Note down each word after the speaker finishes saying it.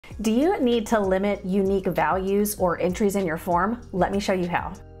Do you need to limit unique values or entries in your form? Let me show you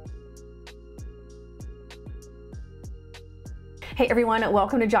how. Hey everyone,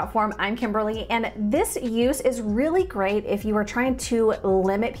 welcome to Jotform. I'm Kimberly, and this use is really great if you are trying to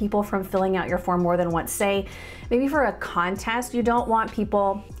limit people from filling out your form more than once. Say, maybe for a contest, you don't want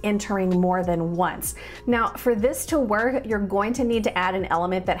people entering more than once. Now, for this to work, you're going to need to add an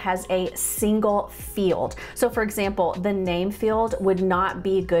element that has a single field. So for example, the name field would not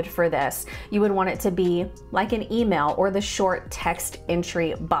be good for this. You would want it to be like an email or the short text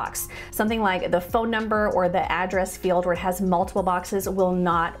entry box. Something like the phone number or the address field where it has multiple boxes will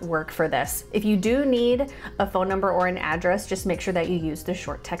not work for this. If you do need a phone number or an address, just make sure that you use the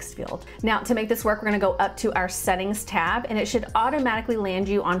short text field. Now, to make this work, we're gonna go up to our settings tab, and it should automatically land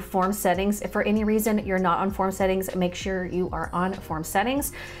you on form settings. If for any reason you're not on form settings, make sure you are on form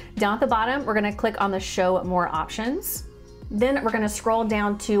settings. Down at the bottom, we're gonna click on the show more options. Then we're gonna scroll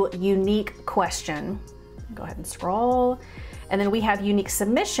down to unique question. Go ahead and scroll. And then we have unique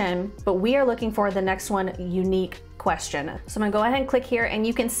submission, but we are looking for the next one, unique question. So I'm gonna go ahead and click here, and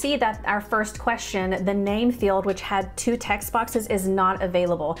you can see that our first question, the name field, which had 2 text boxes, is not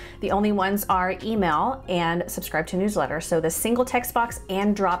available. The only ones are email and subscribe to newsletter. So the single text box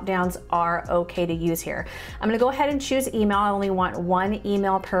and drop downs are okay to use here. I'm gonna go ahead and choose email. I only want 1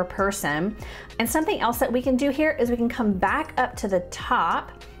 email per person. And something else that we can do here is we can come back up to the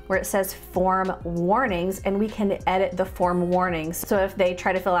top where it says form warnings, and we can edit the form warnings. So if they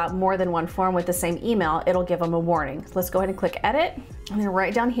try to fill out more than one form with the same email, it'll give them a warning. So let's go ahead and click edit. And then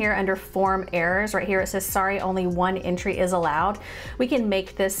right down here under form errors, right here it says, sorry, only 1 entry is allowed. We can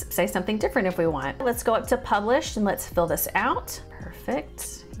make this say something different if we want. Let's go up to published and let's fill this out.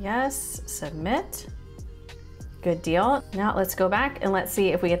 Perfect, yes, submit. Good deal. Now let's go back and let's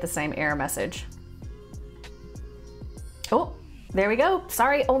see if we get the same error message. Oh, there we go.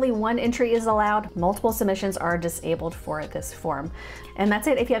 Sorry, only 1 entry is allowed. Multiple submissions are disabled for this form. And that's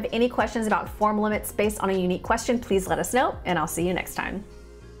it. If you have any questions about form limits based on a unique question, please let us know, and I'll see you next time.